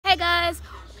guys,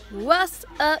 what's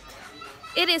up?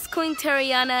 It is Queen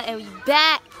Tariana and we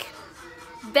back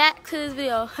to this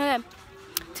video.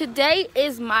 Today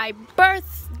is my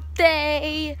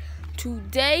birthday.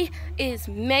 Today is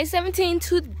May 17th,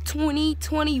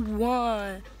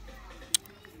 2021.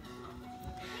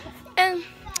 And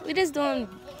we just doing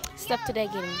stuff today,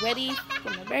 getting ready for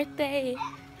my birthday.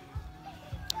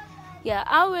 Yeah,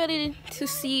 I'm ready to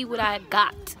see what I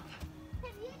got.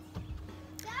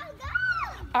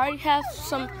 I have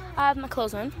my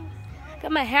clothes on.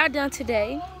 Got my hair done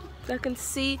today. I can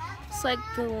see it's like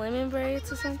the lemon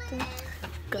braids or something.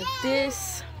 Got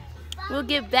this. We'll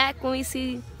get back when we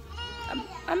see.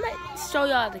 I might show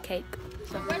y'all the cake.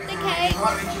 So, birthday cake.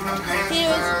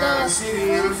 Here's the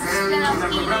food that I'm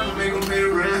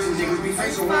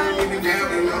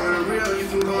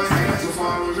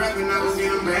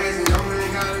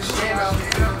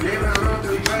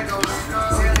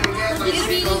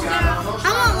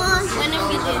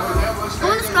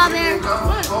Strawberry.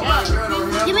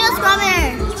 Give me a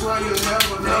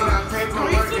strawberry.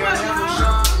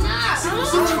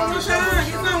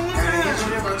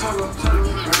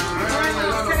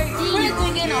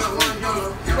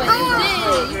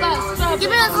 Give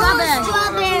me a strawberry.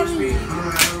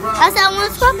 I said I want a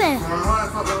strawberry.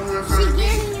 She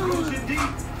giving you.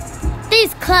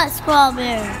 These cut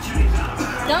strawberries.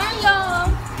 Done, y'all.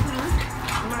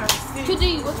 2D,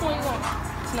 which one you want?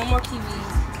 It's no more TVs.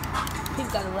 He's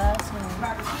got the last one.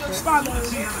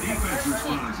 Strawberries. I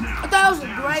thought it was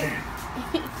great.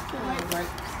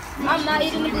 I'm not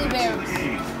eating the blueberries.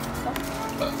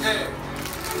 Okay.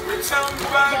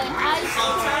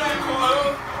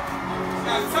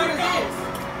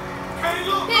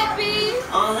 Hippie.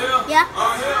 Yeah.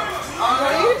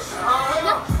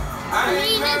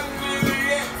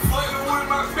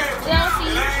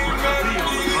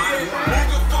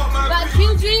 Got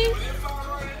QG.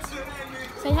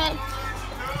 Say hey.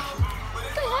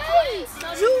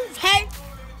 Hey.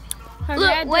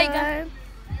 Look, wait, guys.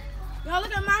 Y'all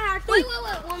look at my hair too. Wait.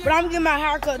 But I'm getting my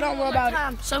hair cut. Don't worry about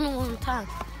it. Show me one more time.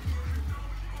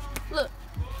 Look.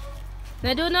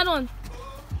 Now do another one.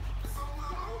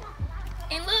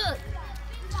 And look.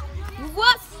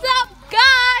 What's up,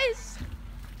 guys?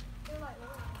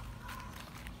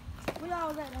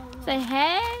 Say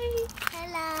hey.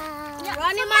 Hello.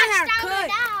 Running my hair cut.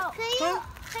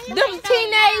 Them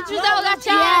teenagers that got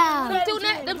y'all.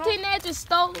 Them teenagers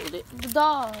stole the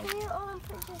dog.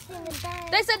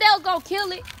 They said they was gonna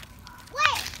kill it.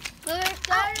 Wait.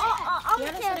 I'm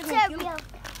gonna kill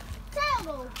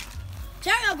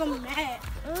Terrible gonna be mad.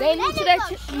 They new to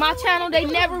my channel. They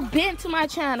never been to my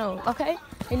channel. Okay,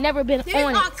 they never been This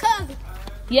on my it. cousin.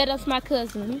 Yeah, that's my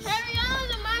cousin.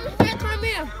 Ariana's a mommy friend. Come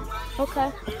here.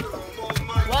 Okay.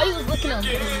 While you was looking up.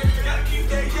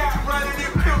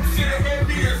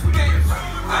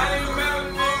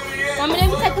 Mommy, let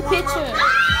me take a picture.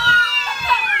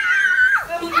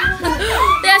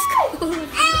 That's cool.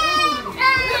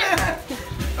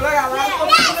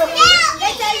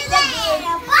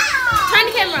 Turn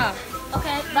the camera off.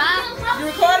 Okay, bye. You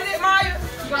recorded it, Maya?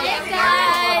 Yeah,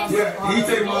 guys. Yeah, he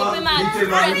take my son. I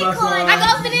can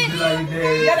open it.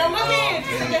 Yeah, don't look in.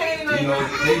 You know,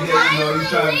 they just, you know, you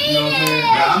try to, you know what I'm saying?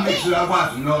 Now, I make sure I watch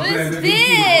them, you know what I'm saying? What's Let me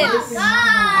see. this? Yeah.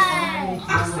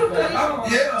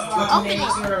 Open it.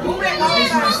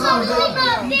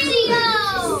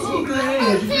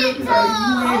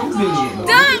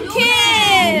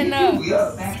 Duncan!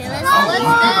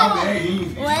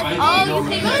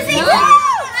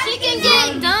 She can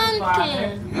get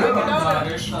Duncan.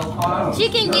 She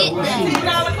can get that.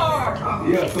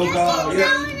 Yeah, so God,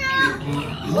 yeah.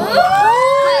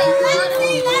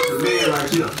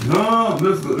 No,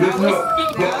 listen up.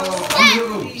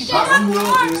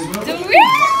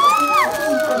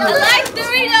 I like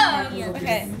Doritos.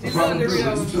 Okay.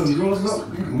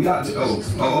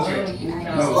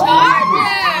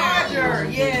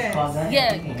 Charger, yeah.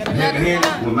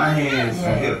 Well, my hands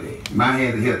are healthy. My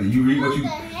hands are healthy. You read what you do.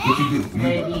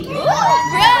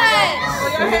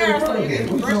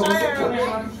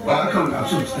 Well, I come out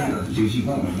to stand up. She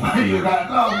won't.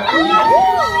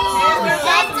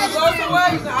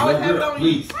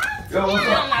 Please. Yo, what's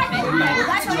up?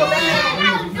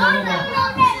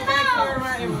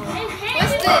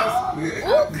 What's this?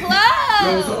 Ooh,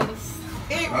 clothes.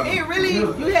 It really, you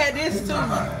had this too.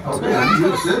 Okay,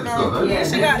 you said so. Yeah,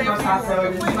 she got that.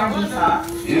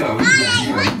 Yeah,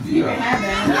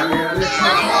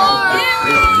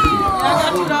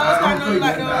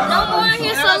 No more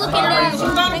here, so looking at it.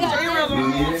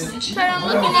 Turn on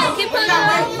looking at it. Keep putting it on.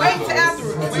 Wait till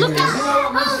afterwards. Look at it.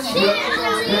 Oh, shit.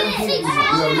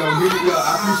 I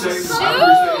appreciate it.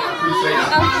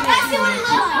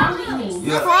 Okay.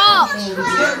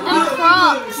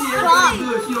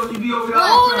 good. She don't be over there.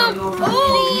 Ooh,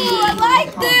 I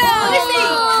like them. Let me see.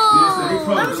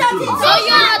 So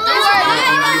you have to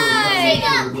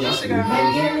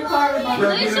Yeah,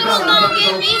 really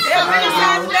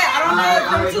size that. I don't know if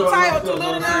they're too tight or too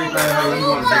little now.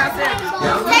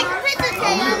 Take a picture,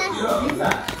 Tayana.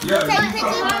 Take a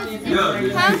picture.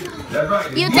 Huh? That's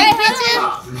right. You take a picture?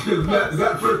 You got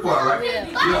the first part, right?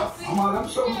 Yeah. I'm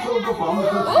so good for I'm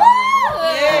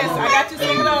Yes, I got you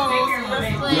some of those.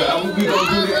 Yeah, I'm gonna be able to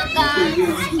do that.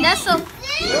 That's so.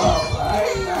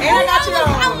 And I got you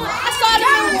those. I saw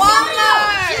them in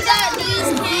Walmart. She got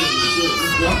these candies.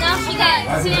 Now she got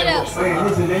sit-ups. Hey,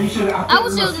 listen, then you should have. I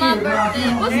wish it was my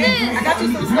birthday. What's this? I got you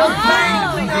some smoke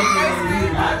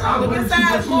Look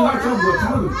inside more.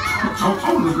 I'm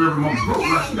telling the girl from broke.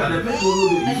 Like she got that face a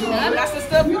little bit. That's the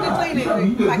stuff you can clean it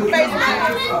with. Like a face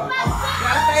mask.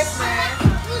 Got a face mask.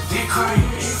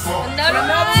 Another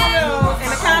Another one of those.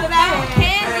 And the kind that I had.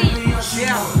 candy.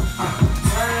 Yeah.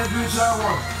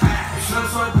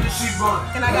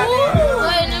 And I got that.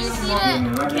 Wait, let me see that.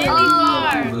 Candy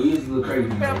bar.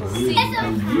 It's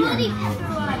a fruity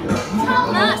pepper one.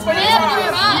 Not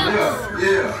pepper.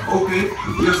 Yeah, okay.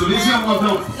 Yeah, so this young one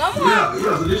don't. Yeah,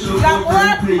 so this young Got one one.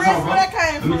 let me tell you Where that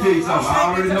something. came Let me tell you something. I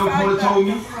already know Paula told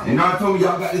me, and y'all told me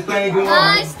y'all got this thing going on.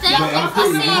 Guys, thank But I'm you for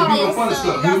telling you, seeing y'all this. funny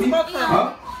stuff. You hear me?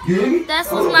 Huh? You hear me?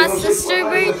 That was my sister's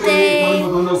birthday.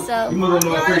 You must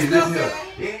know I'm crazy. Listen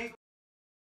here.